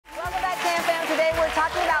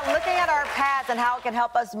past and how it can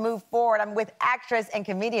help us move forward. I'm with actress and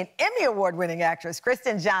comedian, Emmy Award-winning actress,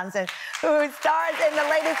 Kristen Johnston, who stars in the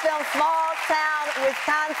latest film, Small Town,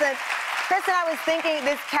 Wisconsin. Kristen, I was thinking,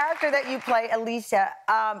 this character that you play, Alicia,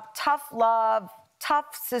 tough love,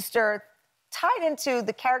 tough sister, tied into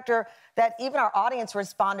the character that even our audience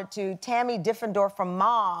responded to, Tammy Diffendorf from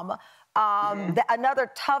Mom,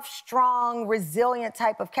 another tough, strong, resilient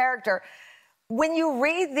type of character. When you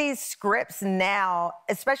read these scripts now,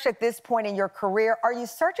 especially at this point in your career, are you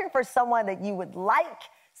searching for someone that you would like,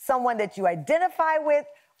 someone that you identify with,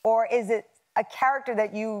 or is it a character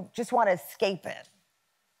that you just want to escape in?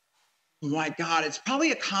 Oh my God, it's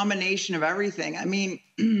probably a combination of everything. I mean,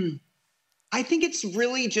 I think it's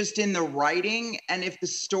really just in the writing, and if the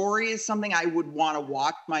story is something I would want to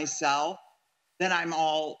watch myself, then I'm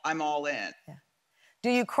all in. Yeah. Do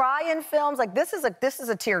you cry in films? Like this is a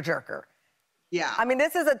tearjerker. Yeah. I mean,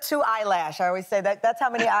 this is a 2 eyelash. I always say that. That's how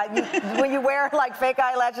many when you wear like fake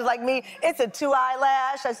eyelashes like me, it's a 2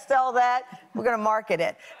 eyelash. I sell that. We're gonna market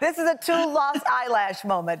it. This is a 2 lost eyelash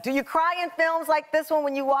moment. Do you cry in films like this one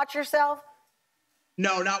when you watch yourself?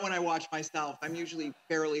 No, not when I watch myself. I'm usually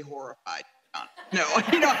fairly horrified. No,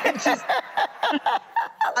 you know, it's just,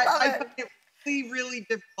 I find it really, really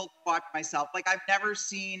difficult to watch myself. Like, I've never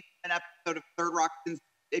seen an episode of Third Rock since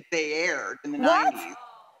they aired in the 90s.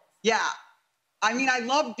 Yeah. I mean, I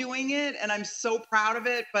love doing it, and I'm so proud of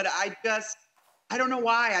it, but I don't know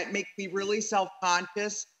why. It makes me really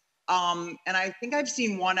self-conscious. And I think I've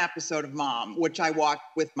seen 1 episode of Mom, which I watched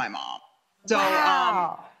with my mom. So,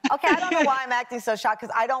 wow. Okay, I don't know why I'm acting so shocked,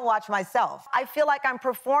 because I don't watch myself. I feel like I'm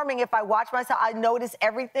performing. If I watch myself, I notice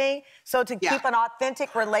everything. So to keep an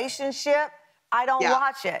authentic relationship, I don't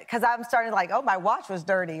watch it, because I'm starting like, oh, my watch was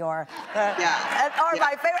dirty, or my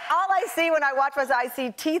favorite. All I see when I watch myself, I see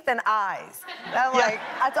teeth and eyes. And I'm like,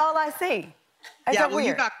 that's all I see. It's so weird.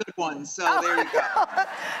 You got good ones, so there you go.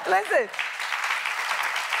 Listen.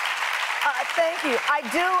 Thank you.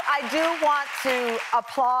 I do want to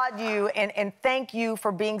applaud you and thank you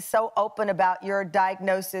for being so open about your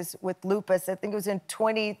diagnosis with lupus. I think it was in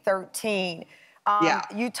 2013.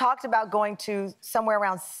 You talked about going to somewhere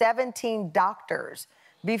around 17 doctors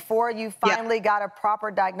before you finally got a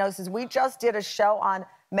proper diagnosis. We just did a show on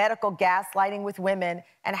medical gaslighting with women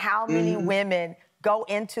and how many women go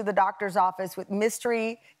into the doctor's office with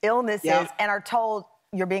mystery illnesses and are told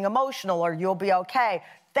you're being emotional or you'll be okay.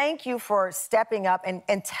 Thank you for stepping up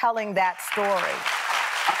and telling that story.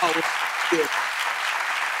 Oh, thank you.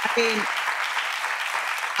 I mean,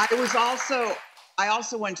 I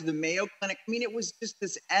also went to the Mayo Clinic. I mean, it was just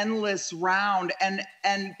this endless round. And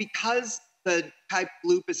because the type of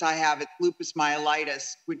lupus I have, it's lupus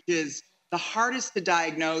myelitis, which is the hardest to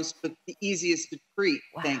diagnose, but the easiest to treat,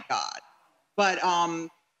 thank God. But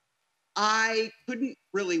I couldn't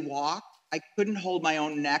really walk. I couldn't hold my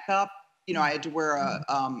own neck up. You know, I had to wear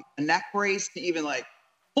a neck brace to even like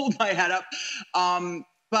hold my head up.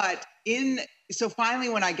 So finally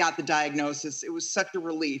when I got the diagnosis, it was such a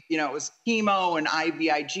relief. You know, it was chemo and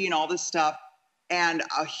IVIG and all this stuff, and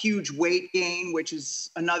a huge weight gain, which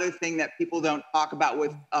is another thing that people don't talk about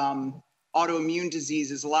with autoimmune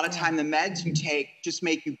diseases. A lot of time the meds you take just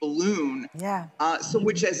make you balloon. Yeah. So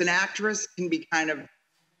which as an actress can be kind of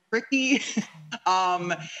tricky.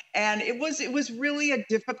 And it was really a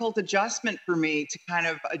difficult adjustment for me to kind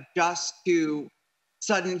of adjust to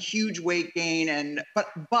sudden huge weight gain.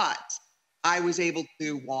 But I was able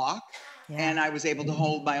to walk and I was able to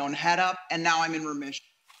hold my own head up, and now I'm in remission.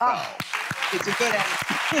 So it's a good end.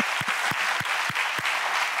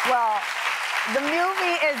 Well, the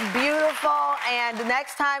movie is beautiful, and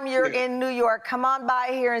next time you're in New York, come on by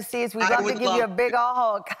here and see us. We'd love to give you a big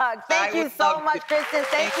old hug. Thank you so much, Kristen.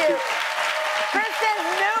 Thank you. Kristen's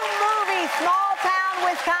new movie, Small Town,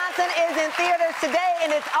 Wisconsin, is in theaters today,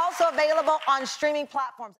 and it's also available on streaming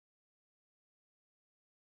platforms.